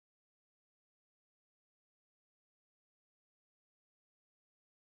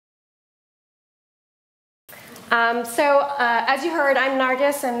As you heard, I'm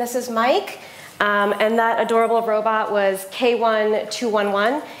Nargis and this is Mike. And that adorable robot was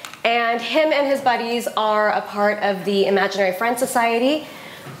K1211. And him and his buddies are a part of the Imaginary Friend Society,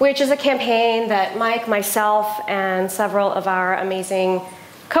 which is a campaign that Mike, myself, and several of our amazing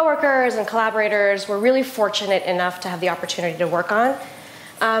coworkers and collaborators were really fortunate enough to have the opportunity to work on.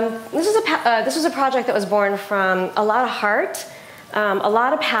 This was a project that was born from a lot of heart, a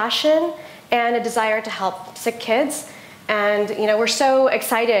lot of passion, and a desire to help sick kids. And we're so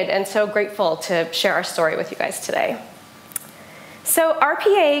excited and so grateful to share our story with you guys today. So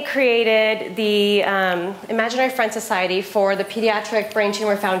RPA created the Imaginary Friend Society for the Pediatric Brain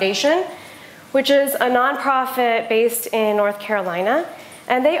Tumor Foundation, which is a nonprofit based in North Carolina.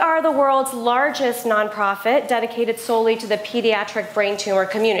 And they are the world's largest nonprofit dedicated solely to the pediatric brain tumor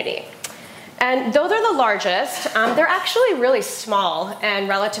community. And though they're the largest, they're actually really small and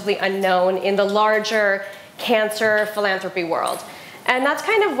relatively unknown in the larger cancer philanthropy world. And that's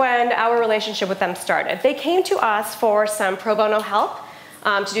kind of when our relationship with them started. They came to us for some pro bono help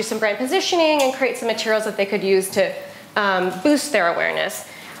to do some brand positioning and create some materials that they could use to boost their awareness.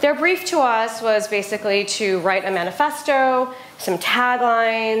 Their brief to us was basically to write a manifesto, some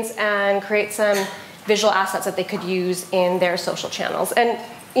taglines, and create some visual assets that they could use in their social channels. And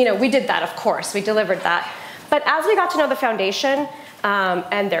we did that, of course. We delivered that. But as we got to know the foundation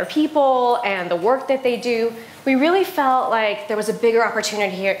and their people and the work that they do, we really felt like there was a bigger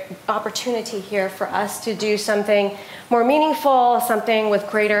opportunity here for us to do something more meaningful, something with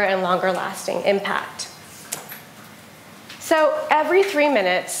greater and longer lasting impact. So every 3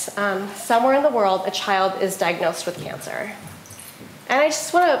 minutes, somewhere in the world, a child is diagnosed with cancer. And I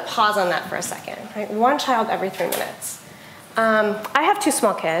just want to pause on that for a second. Right? One child every 3 minutes. I have 2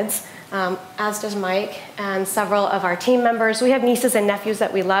 small kids, as does Mike and several of our team members. We have nieces and nephews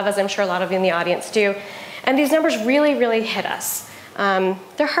that we love, as I'm sure a lot of you in the audience do. And these numbers really, really hit us.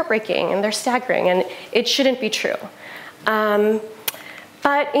 They're heartbreaking and they're staggering, and it shouldn't be true. But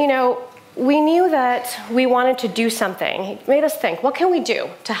we knew that we wanted to do something. It made us think, what can we do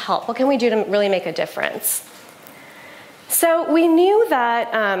to help? What can we do to really make a difference? So we knew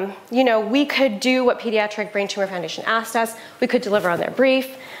that we could do what Pediatric Brain Tumor Foundation asked us. We could deliver on their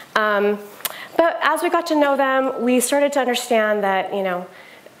brief. But as we got to know them, we started to understand that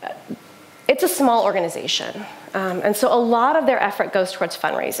it's a small organization. And so a lot of their effort goes towards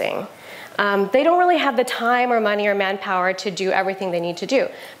fundraising. They don't really have the time or money or manpower to do everything they need to do.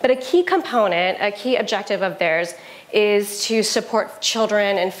 But a key component, a key objective of theirs is to support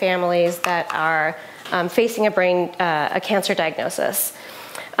children and families that are facing a cancer diagnosis.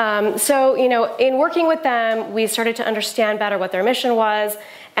 In working with them, we started to understand better what their mission was,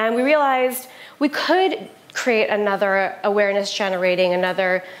 and we realized we could create another awareness generating,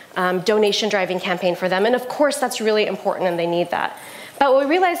 another donation driving campaign for them. And of course, that's really important and they need that. But what we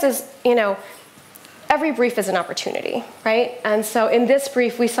realized is, every brief is an opportunity, right? And so in this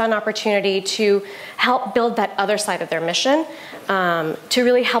brief, we saw an opportunity to help build that other side of their mission, to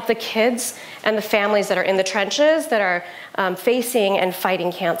really help the kids and the families that are in the trenches that are facing and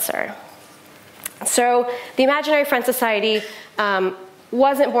fighting cancer. So the Imaginary Friend Society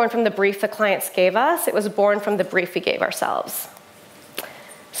wasn't born from the brief the clients gave us. It was born from the brief we gave ourselves.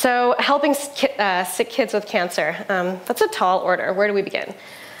 So helping sick kids with cancer, that's a tall order. Where do we begin?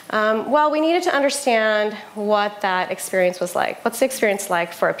 Well, we needed to understand what that experience was like. What's the experience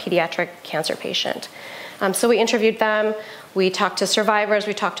like for a pediatric cancer patient? So we interviewed them. We talked to survivors.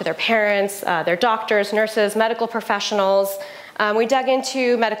 We talked to their parents, their doctors, nurses, medical professionals. We dug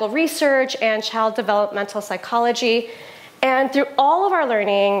into medical research and child developmental psychology. And through all of our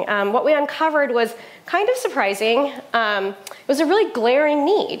learning, what we uncovered was kind of surprising. It was a really glaring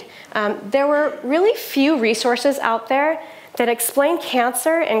need. There were really few resources out there that explain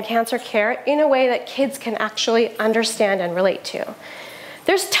cancer and cancer care in a way that kids can actually understand and relate to.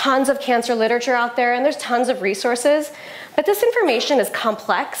 There's tons of cancer literature out there and there's tons of resources, but this information is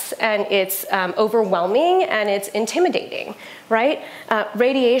complex and it's overwhelming and it's intimidating, right?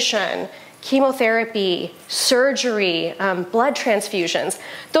 Radiation, chemotherapy, surgery, blood transfusions.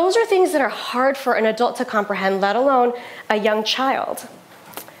 Those are things that are hard for an adult to comprehend, let alone a young child.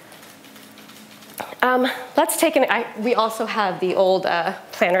 We also have the old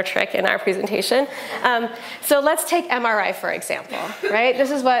planner trick in our presentation. So let's take MRI, for example, right? This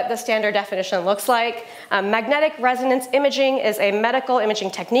is what the standard definition looks like. Magnetic resonance imaging is a medical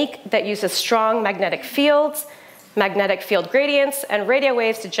imaging technique that uses strong magnetic fields, magnetic field gradients, and radio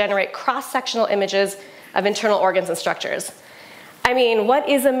waves to generate cross-sectional images of internal organs and structures. I mean, what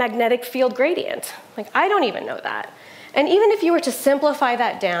is a magnetic field gradient? Like, I don't even know that. And even if you were to simplify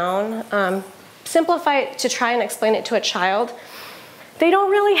that down, simplify it to try and explain it to a child, they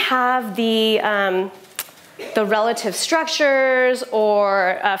don't really have the relative structures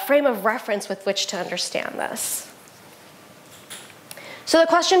or a frame of reference with which to understand this. So the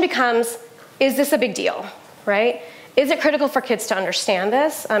question becomes, is this a big deal, right? Is it critical for kids to understand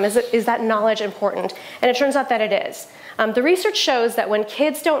this? Is that knowledge important? And it turns out that it is. The research shows that when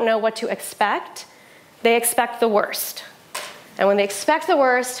kids don't know what to expect, they expect the worst. And when they expect the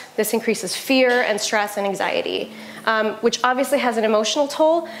worst, this increases fear and stress and anxiety, which obviously has an emotional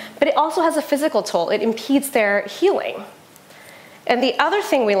toll, but it also has a physical toll. It impedes their healing. And the other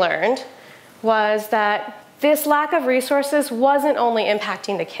thing we learned was that this lack of resources wasn't only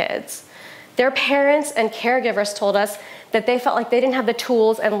impacting the kids. Their parents and caregivers told us that they felt like they didn't have the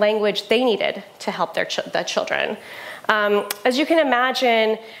tools and language they needed to help their children. As you can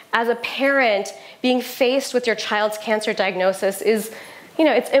imagine, as a parent, being faced with your child's cancer diagnosis is,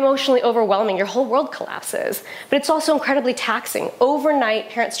 it's emotionally overwhelming. Your whole world collapses. But it's also incredibly taxing. Overnight,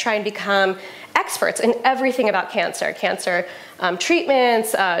 parents try and become experts in everything about cancer,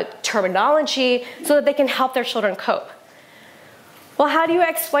 treatments, terminology, so that they can help their children cope. Well, how do you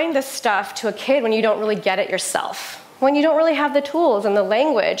explain this stuff to a kid when you don't really get it yourself? When you don't really have the tools and the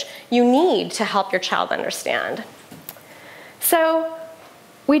language you need to help your child understand? So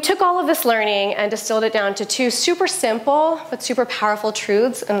we took all of this learning and distilled it down to two super simple but super powerful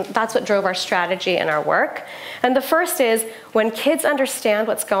truths, and that's what drove our strategy and our work. And the first is, when kids understand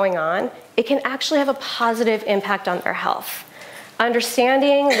what's going on, it can actually have a positive impact on their health.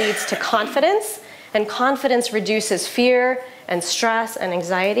 Understanding leads to confidence, and confidence reduces fear and stress and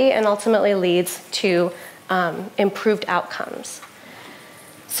anxiety, and ultimately leads to improved outcomes.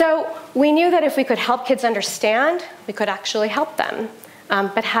 So we knew that if we could help kids understand, we could actually help them.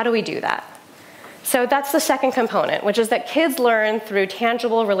 But how do we do that? So that's the second component, which is that kids learn through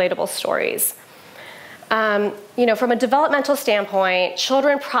tangible, relatable stories. From a developmental standpoint,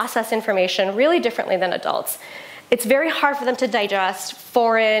 children process information really differently than adults. It's very hard for them to digest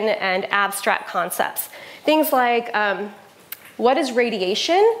foreign and abstract concepts. Things like, what is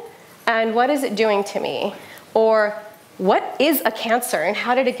radiation and what is it doing to me? Or what is a cancer and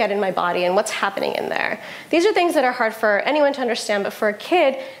how did it get in my body and what's happening in there? These are things that are hard for anyone to understand, but for a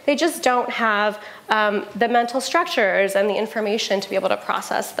kid, they just don't have the mental structures and the information to be able to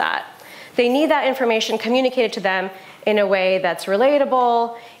process that. They need that information communicated to them in a way that's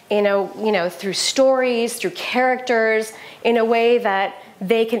relatable, through stories, through characters, in a way that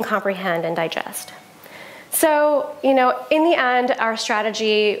they can comprehend and digest. So, in the end, our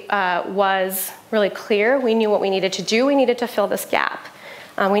strategy was really clear. We knew what we needed to do. We needed to fill this gap.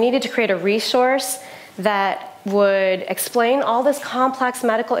 We needed to create a resource that would explain all this complex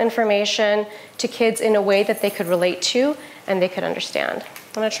medical information to kids in a way that they could relate to and they could understand.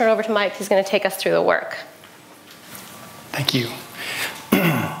 I'm going to turn it over to Mike. He's going to take us through the work. Thank you.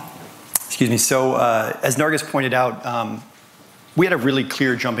 Excuse me. So, as Nargis pointed out, we had a really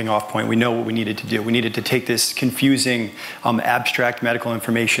clear jumping off point. We know what we needed to do. We needed to take this confusing, abstract medical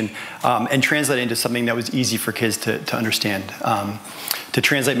information and translate it into something that was easy for kids to understand. To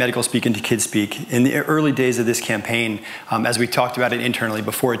translate medical speak into kid speak. In the early days of this campaign, as we talked about it internally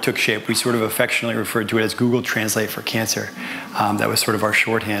before it took shape, we sort of affectionately referred to it as Google Translate for Cancer. That was sort of our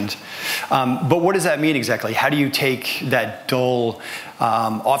shorthand. But what does that mean exactly? How do you take that dull,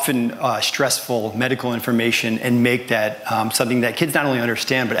 often stressful medical information and make that something that kids not only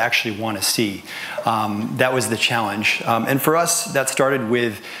understand but actually want to see? That was the challenge. And for us, that started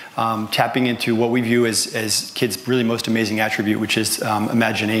with tapping into what we view as kids' really most amazing attribute, which is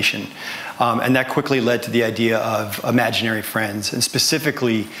imagination. And that quickly led to the idea of imaginary friends, and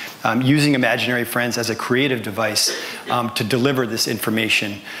specifically using imaginary friends as a creative device to deliver this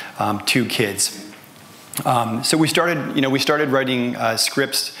information to kids. So we started writing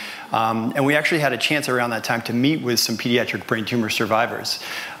scripts, and we actually had a chance around that time to meet with some pediatric brain tumor survivors.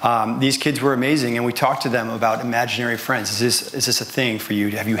 These kids were amazing, and we talked to them about imaginary friends. Is this a thing for you?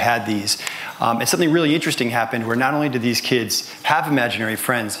 Have you had these? And something really interesting happened where not only did these kids have imaginary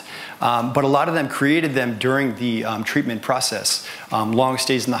friends, but a lot of them created them during the treatment process. Long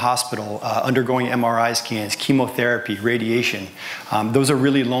stays in the hospital, undergoing MRI scans, chemotherapy, radiation. Those are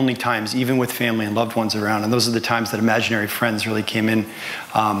really lonely times, even with family and loved ones around. And those are the times that imaginary friends really came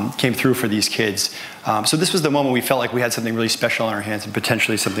through for these kids. So this was the moment we felt like we had something really special in our hands and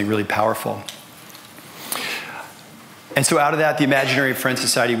potentially something really powerful. And so out of that, the Imaginary Friends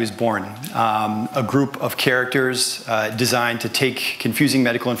Society was born. A group of characters designed to take confusing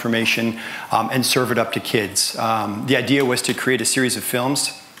medical information and serve it up to kids. The idea was to create a series of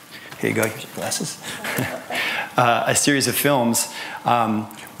films. Here you go, here's your glasses. a series of films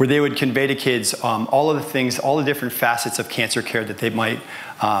where they would convey to kids all of the things, all the different facets of cancer care that they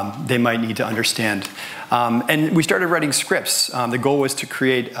might need to understand. And we started writing scripts. The goal was to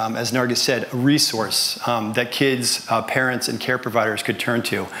create, as Nargis said, a resource that kids, parents, and care providers could turn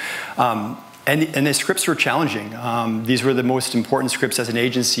to. And the scripts were challenging. These were the most important scripts as an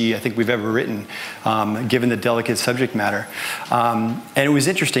agency I think we've ever written, given the delicate subject matter. And it was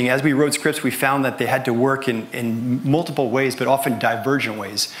interesting. As we wrote scripts, we found that they had to work in multiple ways, but often divergent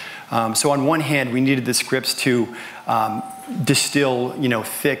ways. So on one hand, we needed the scripts to distill,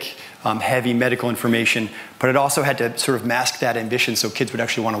 thick, heavy medical information, but it also had to sort of mask that ambition so kids would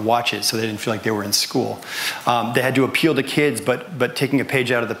actually want to watch it so they didn't feel like they were in school. They had to appeal to kids, but taking a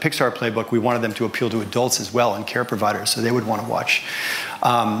page out of the Pixar playbook, we wanted them to appeal to adults as well and care providers so they would want to watch.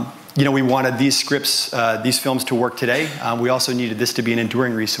 We wanted these scripts, these films to work today. We also needed this to be an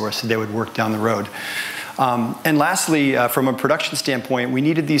enduring resource so they would work down the road. And lastly, from a production standpoint, we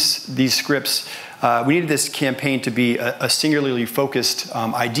needed these scripts. We needed this campaign to be a singularly focused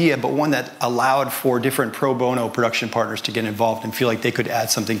idea, but one that allowed for different pro bono production partners to get involved and feel like they could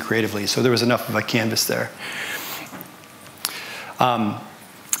add something creatively. So there was enough of a canvas there.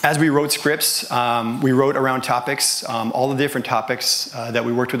 As we wrote scripts, we wrote around topics, all the different topics that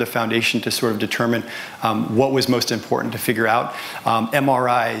we worked with the foundation to sort of determine what was most important to figure out.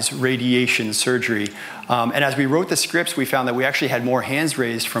 MRIs, radiation, surgery. And as we wrote the scripts, we found that we actually had more hands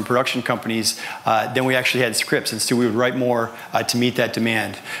raised from production companies than we actually had scripts. And so we would write more to meet that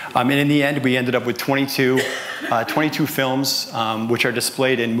demand. And in the end, we ended up with 22 films, which are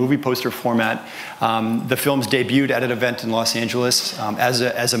displayed in movie poster format. The films debuted at an event in Los Angeles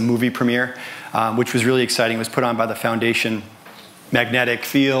as a movie premiere, which was really exciting. It was put on by the foundation. Magnetic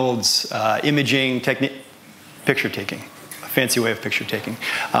fields, imaging, picture taking. Fancy way of picture taking.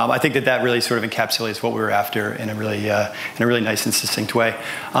 I think that really sort of encapsulates what we were after in a really nice and succinct way.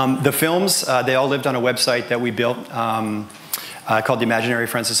 The films, they all lived on a website that we built called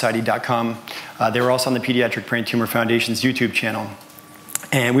theimaginaryfriendsociety.com. They were also on the Pediatric Brain Tumor Foundation's YouTube channel.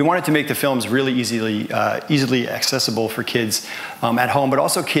 And we wanted to make the films really easily accessible for kids at home, but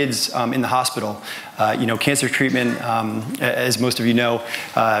also kids in the hospital. Cancer treatment, as most of you know,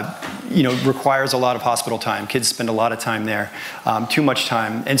 requires a lot of hospital time. Kids spend a lot of time there, too much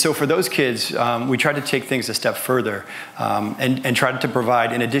time. And so for those kids, we tried to take things a step further and tried to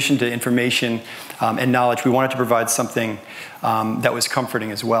provide, in addition to information and knowledge, we wanted to provide something that was comforting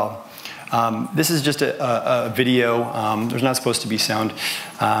as well. This is just a video, there's not supposed to be sound,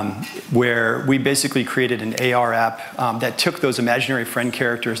 where we basically created an AR app that took those imaginary friend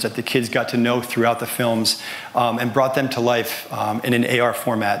characters that the kids got to know throughout the films and brought them to life in an AR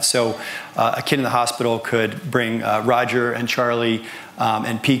format. So a kid in the hospital could bring Roger and Charlie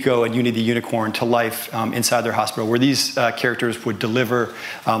and Pico and Uni the Unicorn to life inside their hospital, where these characters would deliver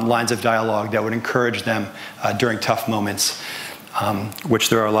lines of dialogue that would encourage them during tough moments, which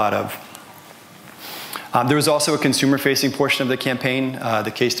there are a lot of. There was also a consumer-facing portion of the campaign.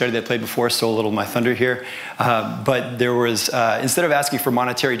 The case study that played before stole a little of my thunder here. But there was, instead of asking for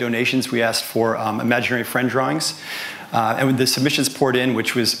monetary donations, we asked for imaginary friend drawings. And when the submissions poured in,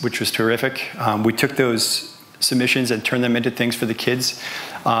 which was terrific, we took those submissions and turned them into things for the kids.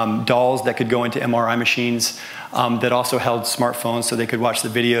 Dolls that could go into MRI machines, that also held smartphones so they could watch the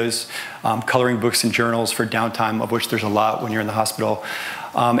videos, coloring books and journals for downtime, of which there's a lot when you're in the hospital.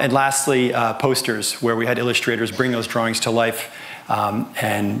 And lastly, posters, where we had illustrators bring those drawings to life,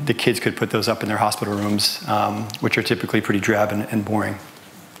 and the kids could put those up in their hospital rooms, which are typically pretty drab and boring.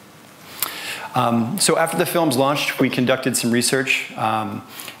 So after the films launched, we conducted some research,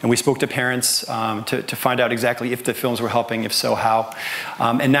 and we spoke to parents to find out exactly if the films were helping, if so, how.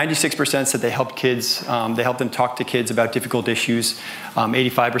 And 96% said they helped kids, they helped them talk to kids about difficult issues.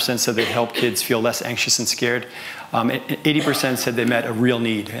 85% said they helped kids feel less anxious and scared. 80% said they met a real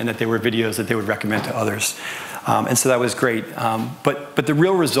need and that they were videos that they would recommend to others. And so that was great. But the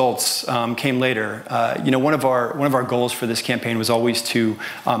real results came later. One of our goals for this campaign was always to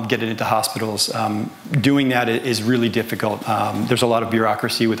get it into hospitals. Doing that is really difficult. There's a lot of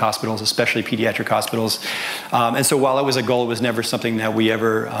bureaucracy with hospitals, especially pediatric hospitals. And so while it was a goal, it was never something that we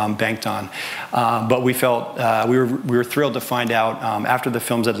ever banked on. But we felt we were thrilled to find out after the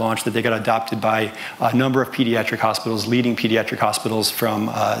films had launched that they got adopted by a number of pediatric hospitals, leading pediatric hospitals from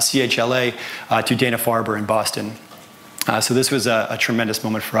CHLA to Dana-Farber in Boston. So this was a tremendous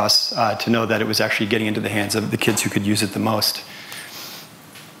moment for us to know that it was actually getting into the hands of the kids who could use it the most.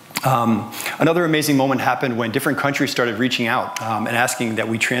 Another amazing moment happened when different countries started reaching out and asking that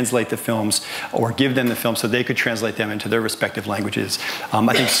we translate the films or give them the films so they could translate them into their respective languages.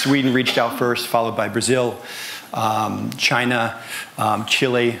 I think Sweden reached out first, followed by Brazil. China,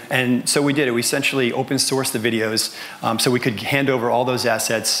 Chile. And so we did it. We essentially open sourced the videos so we could hand over all those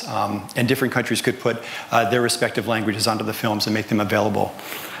assets, and different countries could put their respective languages onto the films and make them available.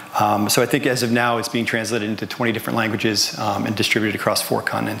 So I think as of now, it's being translated into 20 different languages and distributed across 4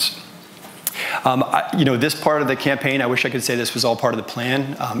 continents. This part of the campaign, I wish I could say this was all part of the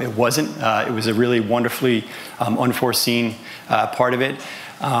plan. It wasn't. It was a really wonderfully unforeseen part of it.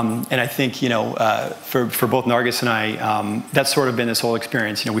 And I think, for both Nargis and I, that's sort of been this whole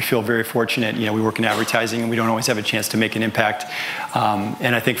experience. We feel very fortunate. We work in advertising, and we don't always have a chance to make an impact.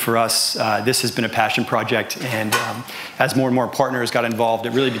 And I think for us, this has been a passion project. And as more and more partners got involved,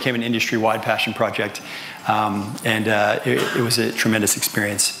 it really became an industry-wide passion project. It was a tremendous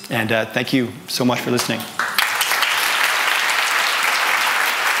experience. And thank you so much for listening.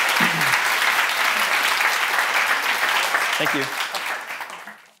 Thank you.